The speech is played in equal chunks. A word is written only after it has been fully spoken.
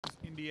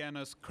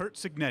Indiana's Curt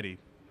Cignetti.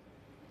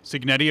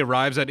 Cignetti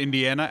arrives at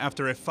Indiana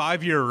after a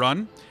 5-year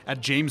run at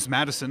James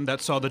Madison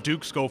that saw the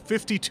Dukes go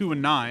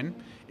 52-9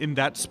 in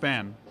that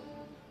span.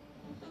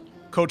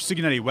 Coach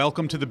Cignetti,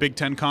 welcome to the Big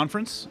Ten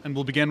Conference, and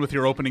we'll begin with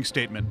your opening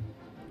statement.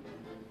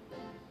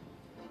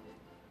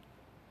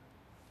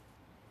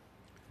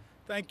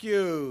 Thank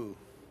you.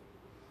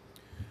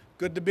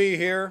 Good to be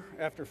here.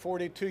 After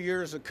 42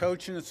 years of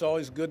coaching, it's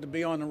always good to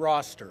be on the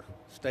roster.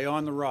 Stay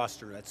on the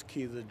roster. That's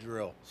key to the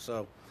drill.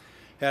 So,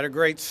 had a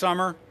great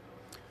summer.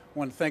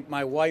 Want to thank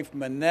my wife,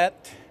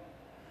 Manette,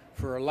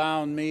 for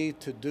allowing me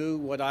to do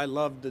what I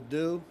love to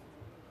do.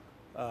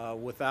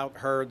 Without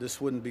her, this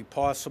wouldn't be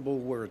possible.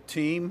 We're a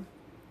team.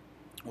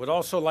 Would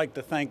also like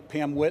to thank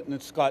Pam Whitten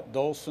and Scott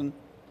Dolson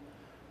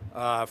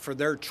for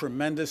their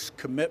tremendous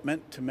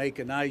commitment to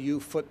making IU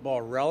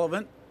football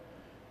relevant.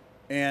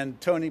 And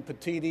Tony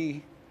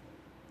Petiti,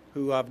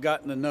 who I've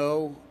gotten to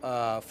know,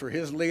 for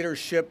his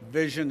leadership,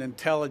 vision,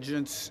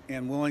 intelligence,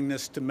 and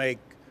willingness to make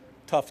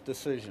tough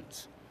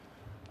decisions.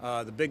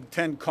 The Big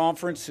Ten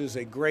Conference is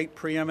a great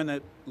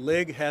preeminent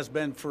league, has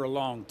been for a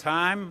long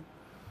time.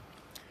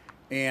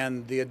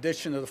 And the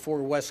addition of the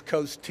 4 West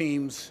Coast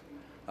teams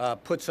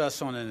puts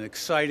us on an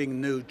exciting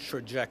new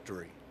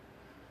trajectory.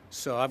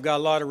 So I've got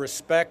a lot of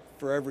respect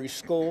for every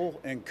school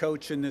and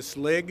coach in this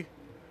league,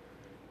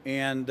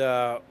 and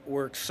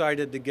we're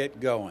excited to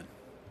get going.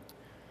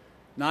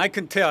 Now I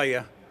can tell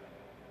you,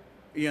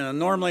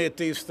 normally at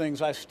these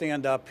things I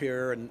stand up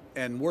here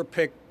and we're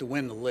picked to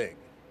win the league.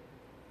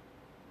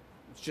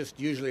 It's just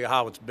usually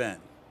how it's been.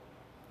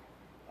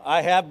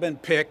 I have been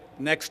picked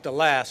next to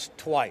last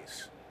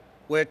twice,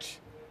 which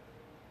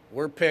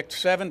we're picked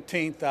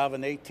 17th out of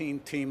an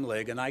 18-team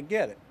league, and I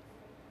get it.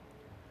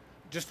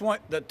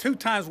 The 2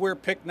 times we were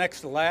picked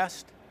next to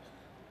last,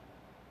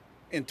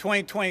 in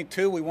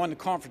 2022 we won the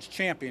conference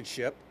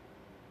championship,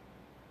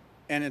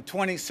 and in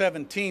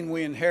 2017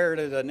 we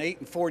inherited an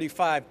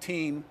 8-45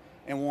 team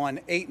and won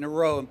 8 in a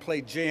row and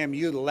played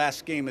JMU the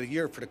last game of the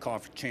year for the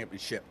conference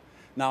championship.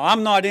 Now,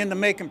 I'm not into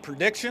making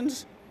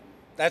predictions.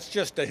 That's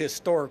just a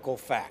historical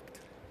fact.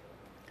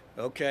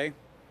 Okay?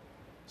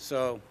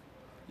 So,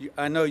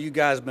 I know you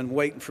guys have been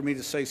waiting for me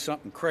to say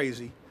something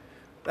crazy.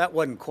 That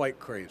wasn't quite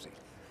crazy.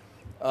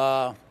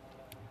 I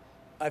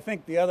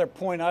think the other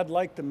point I'd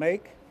like to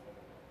make,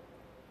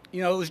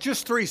 it was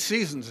just 3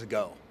 seasons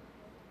ago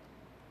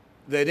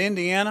that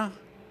Indiana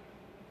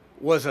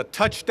was a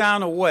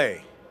touchdown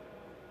away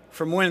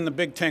from winning the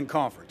Big Ten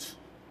Conference.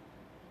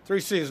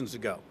 3 seasons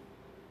ago.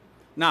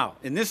 Now,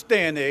 in this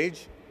day and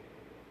age,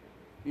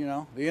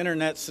 the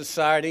internet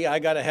society, I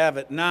got to have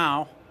it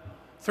now.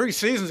 3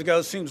 seasons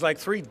ago seems like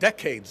 3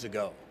 decades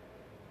ago.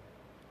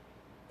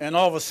 And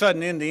all of a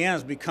sudden,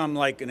 Indiana's become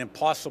like an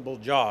impossible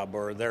job,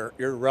 or they're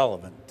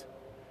irrelevant.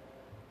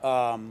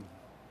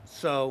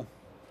 So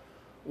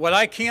what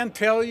I can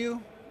tell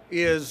you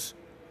is,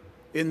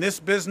 in this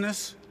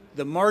business,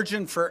 the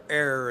margin for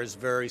error is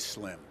very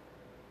slim.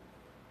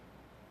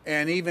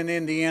 And even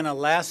Indiana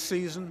last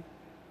season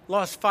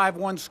lost 5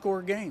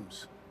 one-score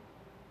games.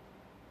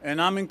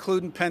 And I'm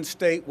including Penn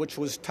State, which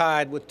was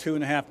tied with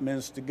 2.5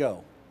 minutes to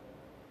go.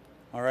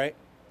 All right?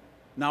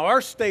 Now,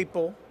 our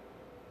staple,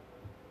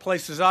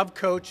 places I've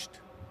coached,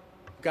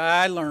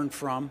 guy I learned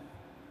from,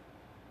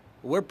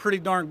 we're pretty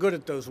darn good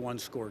at those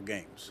one-score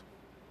games.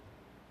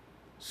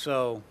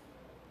 So,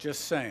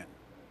 just saying.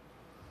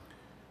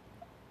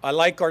 I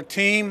like our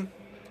team.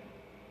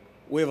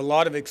 We have a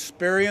lot of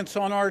experience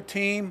on our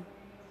team.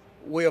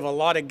 We have a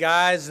lot of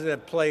guys that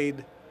have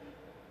played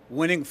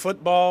winning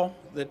football,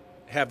 that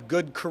have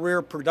good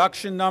career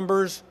production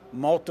numbers,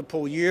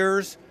 multiple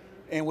years,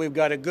 and we've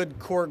got a good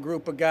core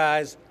group of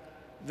guys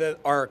that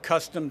are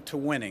accustomed to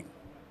winning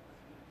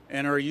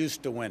and are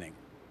used to winning.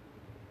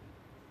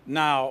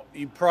 Now,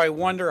 you probably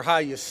wonder how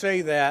you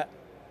say that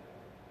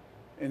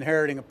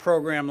inheriting a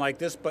program like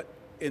this, but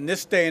in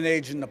this day and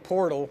age in the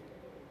portal,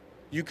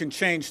 you can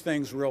change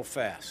things real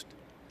fast.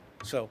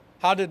 So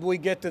how did we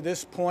get to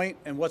this point,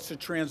 and what's the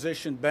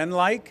transition been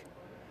like?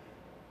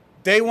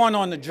 Day 1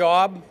 on the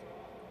job,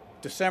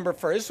 December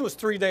 1st. This was a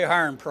 3-day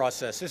hiring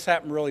process. This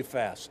happened really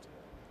fast.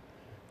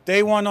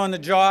 Day 1 on the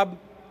job,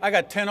 I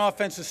got 10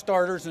 offensive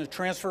starters in the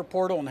transfer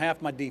portal and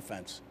half my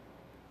defense.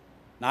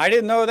 Now, I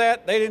didn't know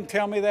that. They didn't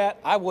tell me that.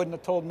 I wouldn't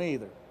have told me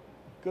either.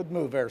 Good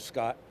move there,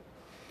 Scott.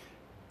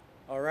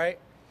 All right?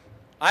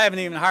 I haven't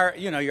even hired,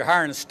 you're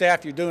hiring a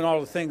staff. You're doing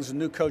all the things a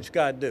new coach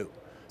got to do.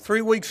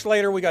 3 weeks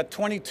later, we got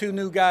 22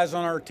 new guys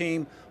on our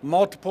team,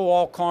 multiple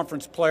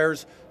all-conference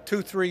players, 2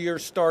 3-year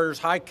starters,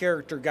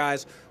 high-character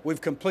guys. We've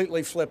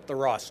completely flipped the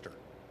roster.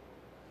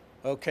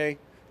 Okay?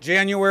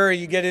 January,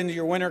 you get into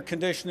your winter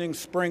conditioning,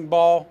 spring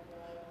ball.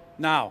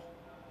 Now,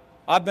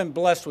 I've been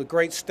blessed with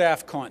great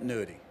staff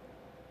continuity.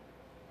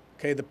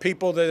 Okay, the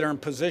people that are in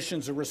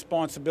positions of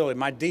responsibility.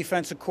 My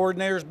defensive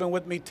coordinator has been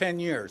with me 10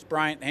 years,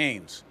 Bryant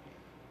Haynes.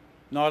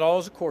 Not all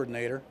as a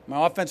coordinator.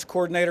 My offensive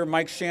coordinator,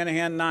 Mike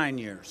Shanahan, 9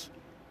 years.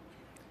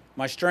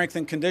 My strength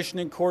and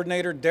conditioning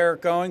coordinator,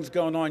 Derek Owens,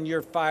 going on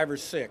year 5 or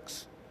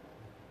 6.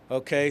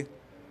 Okay,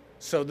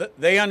 so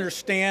they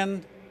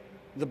understand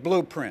the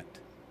blueprint.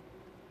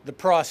 the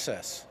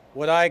process,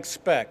 what I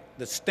expect,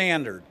 the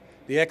standard,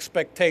 the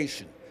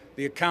expectation,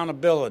 the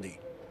accountability.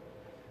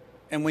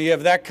 And when you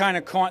have that kind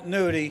of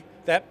continuity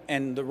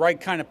and the right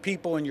kind of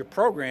people in your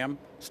program,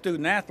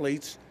 student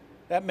athletes,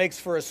 that makes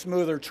for a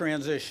smoother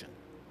transition.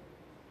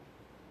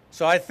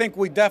 So I think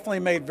we definitely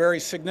made very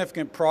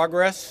significant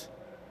progress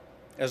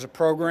as a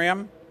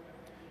program.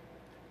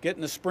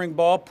 Getting the spring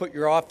ball, put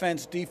your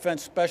offense,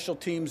 defense, special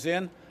teams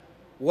in,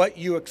 what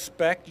you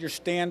expect, your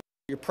standard,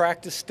 your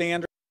practice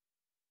standard.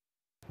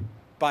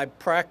 By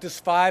practice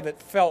 5, it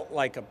felt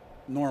like a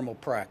normal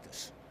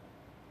practice.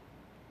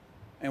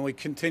 And we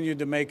continued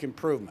to make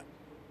improvement.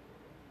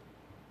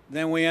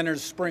 Then we entered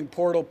the spring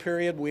portal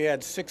period. We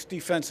had 6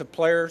 defensive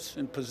players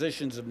in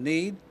positions of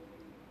need.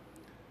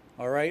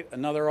 All right,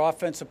 another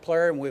offensive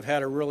player, and we've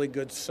had a really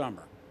good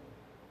summer.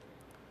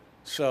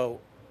 So,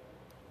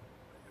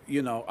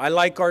 you know, I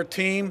like our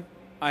team.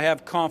 I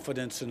have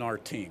confidence in our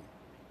team.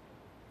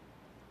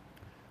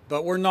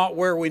 But we're not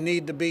where we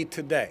need to be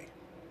today.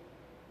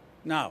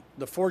 Now,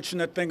 the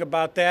fortunate thing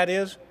about that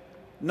is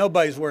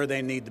nobody's where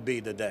they need to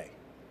be today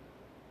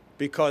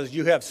because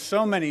you have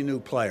so many new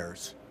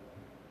players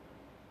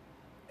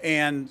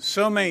and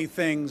so many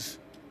things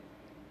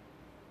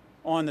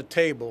on the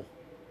table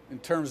in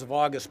terms of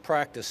August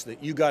practice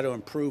that you got to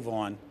improve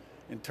on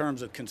in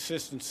terms of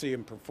consistency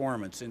and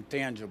performance,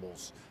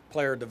 intangibles,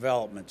 player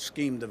development,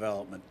 scheme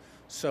development,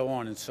 so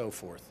on and so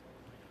forth.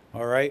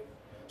 All right?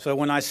 So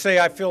when I say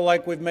I feel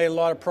like we've made a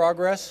lot of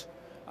progress,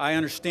 I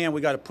understand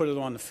we got to put it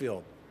on the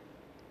field.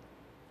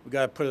 We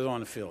got to put it on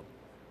the field.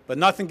 But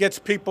nothing gets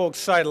people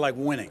excited like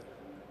winning.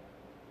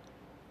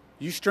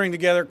 You string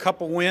together a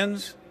couple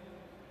wins,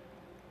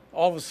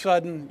 all of a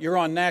sudden you're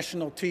on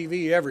national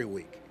TV every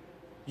week.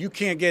 You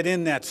can't get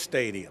in that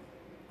stadium.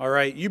 All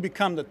right? You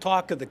become the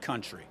talk of the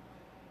country.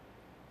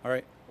 All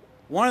right?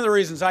 One of the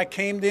reasons I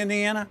came to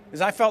Indiana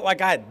is I felt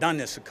like I had done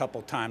this a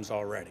couple times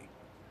already.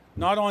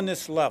 Not on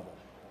this level.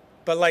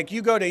 But like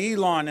you go to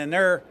Elon and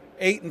they're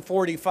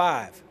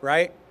 8-45,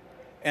 right?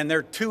 And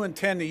they're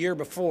 2-10 the year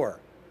before,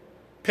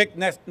 picked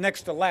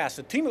next to last.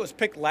 The team that was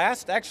picked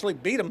last actually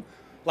beat them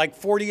like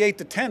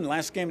 48-10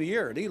 last game of the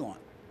year at Elon.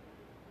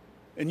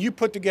 And you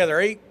put together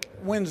 8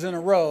 wins in a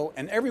row,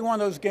 and every one of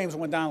those games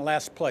went down to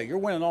last play. You're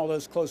winning all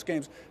those close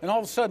games, and all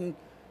of a sudden,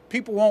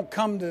 people won't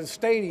come to the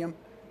stadium.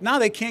 Now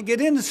they can't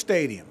get in the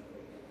stadium.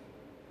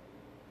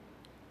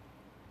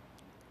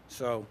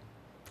 So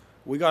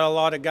we got a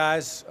lot of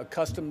guys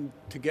accustomed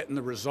to getting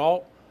the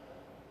result.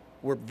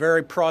 We're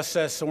very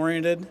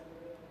process-oriented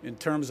in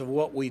terms of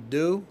what we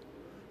do.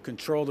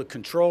 Control the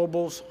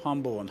controllables,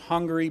 humble and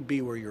hungry,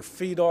 be where your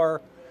feet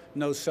are,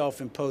 no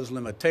self-imposed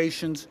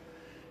limitations,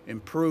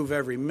 improve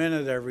every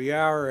minute, every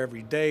hour,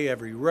 every day,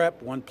 every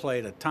rep, one play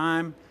at a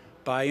time,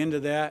 buy into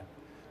that,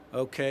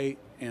 okay,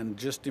 and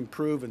just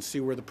improve and see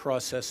where the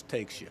process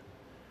takes you.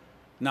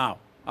 Now,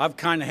 I've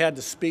kind of had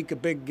to speak a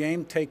big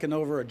game taking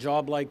over a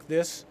job like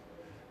this,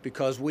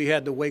 because we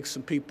had to wake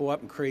some people up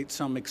and create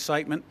some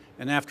excitement.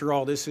 And after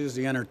all, this is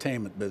the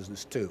entertainment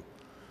business too.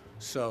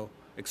 So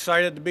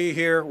excited to be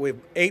here. We have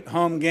 8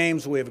 home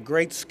games. We have a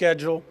great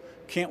schedule.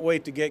 Can't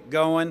wait to get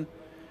going.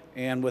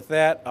 And with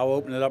that, I'll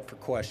open it up for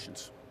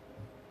questions.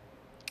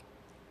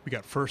 We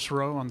got first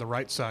row on the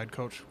right side,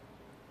 Coach.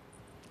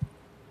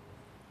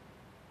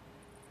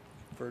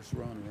 First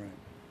row on the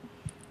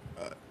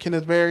right.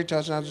 Kenneth Berry,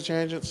 Touchdowns and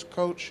Tangents.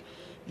 Coach,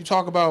 you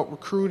talk about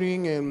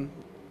recruiting and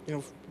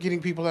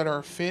getting people that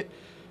are fit.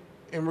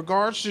 In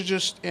regards to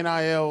just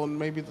NIL and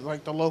maybe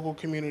like the local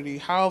community,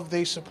 how have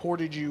they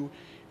supported you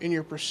in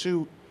your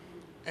pursuit,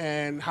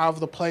 and how have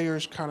the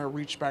players kind of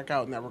reached back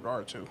out in that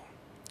regard too?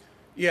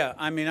 Yeah,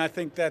 I mean, I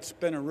think that's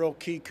been a real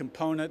key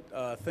component.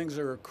 Things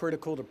that are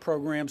critical to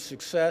program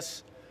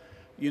success.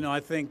 I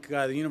think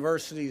the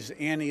university's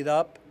anteed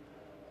up.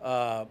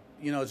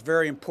 It's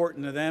very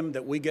important to them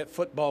that we get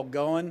football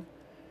going,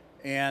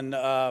 and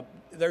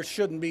there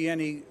shouldn't be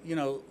any,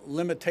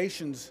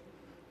 limitations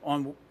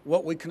on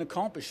what we can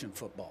accomplish in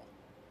football.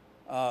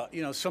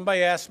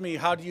 Somebody asked me,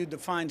 how do you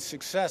define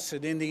success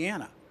at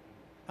Indiana?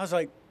 I was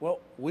like, well,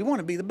 we want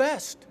to be the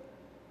best.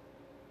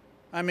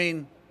 I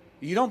mean,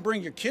 you don't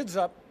bring your kids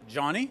up,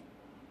 Johnny.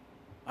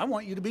 I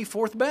want you to be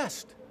 4th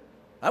best.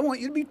 I want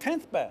you to be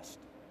 10th best.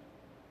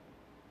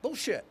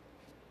 Bullshit.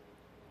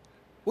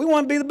 We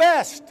want to be the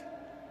best.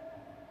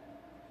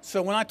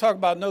 So when I talk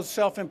about no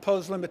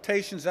self-imposed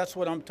limitations, that's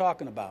what I'm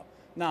talking about.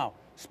 Now,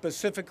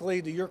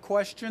 specifically to your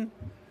question,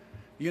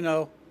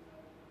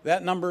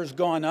 that number has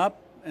gone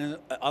up and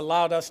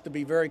allowed us to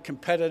be very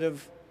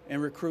competitive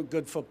and recruit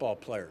good football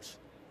players.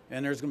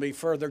 And there's going to be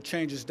further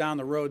changes down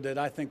the road that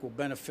I think will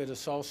benefit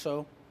us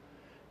also.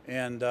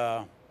 And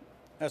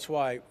that's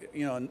why,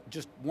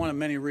 just one of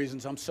many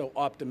reasons I'm so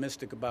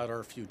optimistic about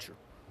our future.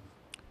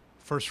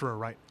 First row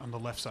right on the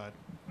left side.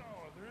 Oh,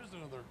 there is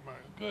another mic.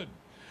 Good.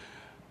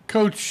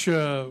 Coach,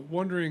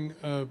 wondering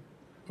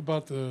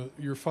about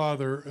your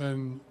father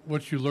and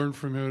what you learned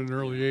from him at an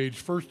early age.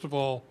 First of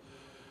all,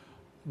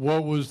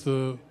 what was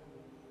the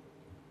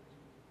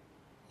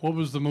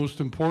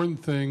most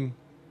important thing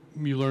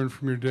you learned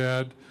from your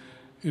dad?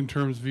 in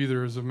terms of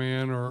either as a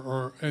man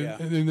Yeah.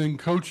 and then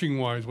coaching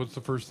wise, what's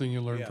the first thing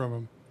you learned Yeah. from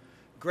him?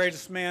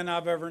 Greatest man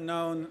I've ever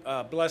known.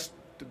 Blessed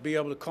to be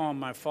able to call him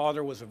my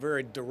father. Was a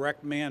very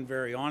direct man,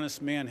 very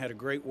honest man, had a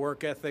great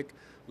work ethic,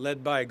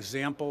 led by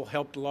example,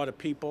 helped a lot of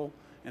people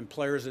and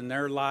players in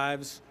their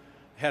lives,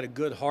 had a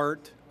good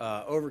heart,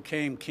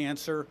 overcame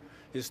cancer.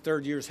 His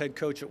third year as head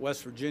coach at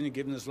West Virginia,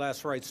 given his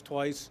last rites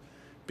twice,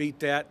 beat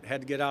that,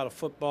 had to get out of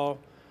football,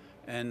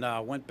 and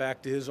went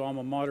back to his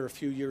alma mater a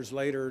few years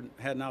later,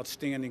 had an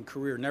outstanding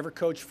career. Never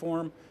coached for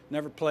him,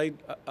 never played,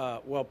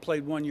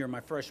 played 1 year,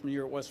 my freshman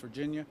year at West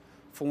Virginia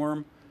for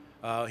him.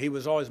 He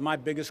was always my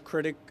biggest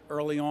critic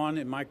early on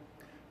in my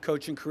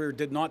coaching career.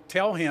 Did not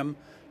tell him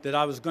that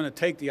I was going to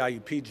take the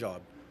IUP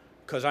job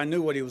because I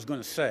knew what he was going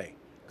to say.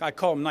 I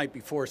called him night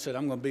before, said,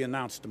 I'm going to be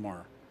announced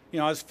tomorrow. You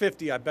know, I was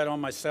 50, I bet on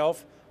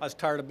myself. I was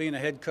tired of being a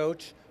head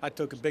coach. I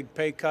took a big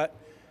pay cut,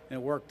 and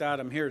it worked out.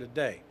 I'm here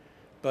today.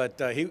 But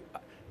the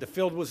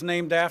field was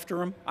named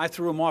after him. I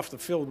threw him off the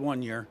field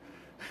 1 year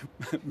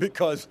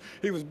because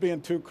he was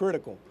being too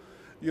critical.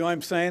 You know what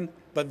I'm saying?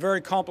 But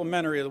very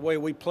complimentary of the way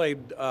we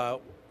played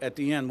at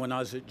the end when I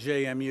was at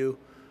JMU.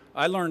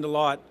 I learned a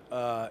lot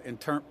in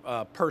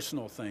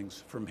personal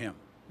things from him.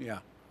 Yeah.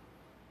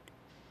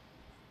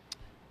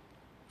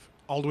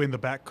 All the way in the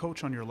back,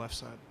 coach, on your left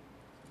side.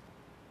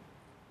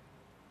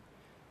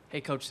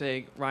 Hey, Coach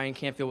Sig, Ryan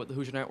Campfield with the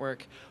Hoosier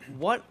Network.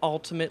 What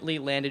ultimately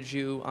landed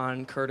you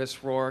on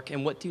Curtis Rourke,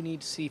 and what do you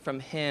need to see from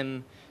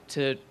him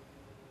to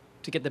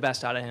get the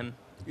best out of him?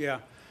 Yeah.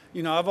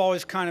 You know, I've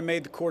always kind of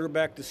made the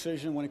quarterback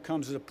decision when it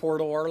comes to the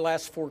portal. Our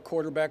last 4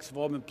 quarterbacks have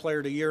all been player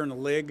of the year in the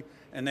league,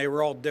 and they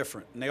were all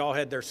different, and they all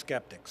had their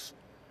skeptics.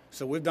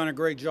 So we've done a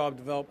great job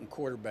developing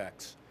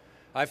quarterbacks.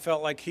 I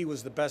felt like he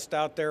was the best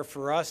out there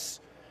for us.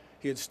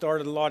 He had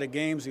started a lot of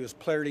games. He was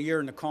player of the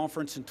year in the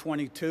conference in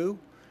 22.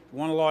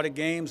 Won a lot of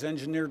games,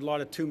 engineered a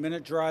lot of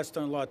 2-minute drives,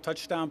 done a lot of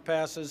touchdown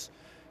passes,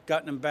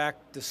 gotten him back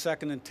to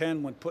 2nd and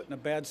 10 when put in a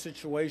bad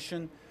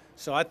situation.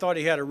 So I thought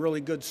he had a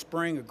really good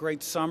spring, a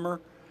great summer.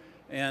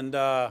 And,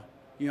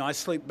 you know, I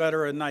sleep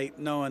better at night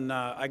knowing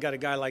I got a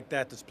guy like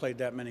that that's played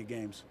that many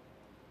games.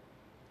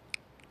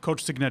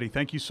 Coach Cignetti,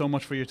 thank you so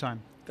much for your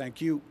time. Thank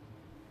you.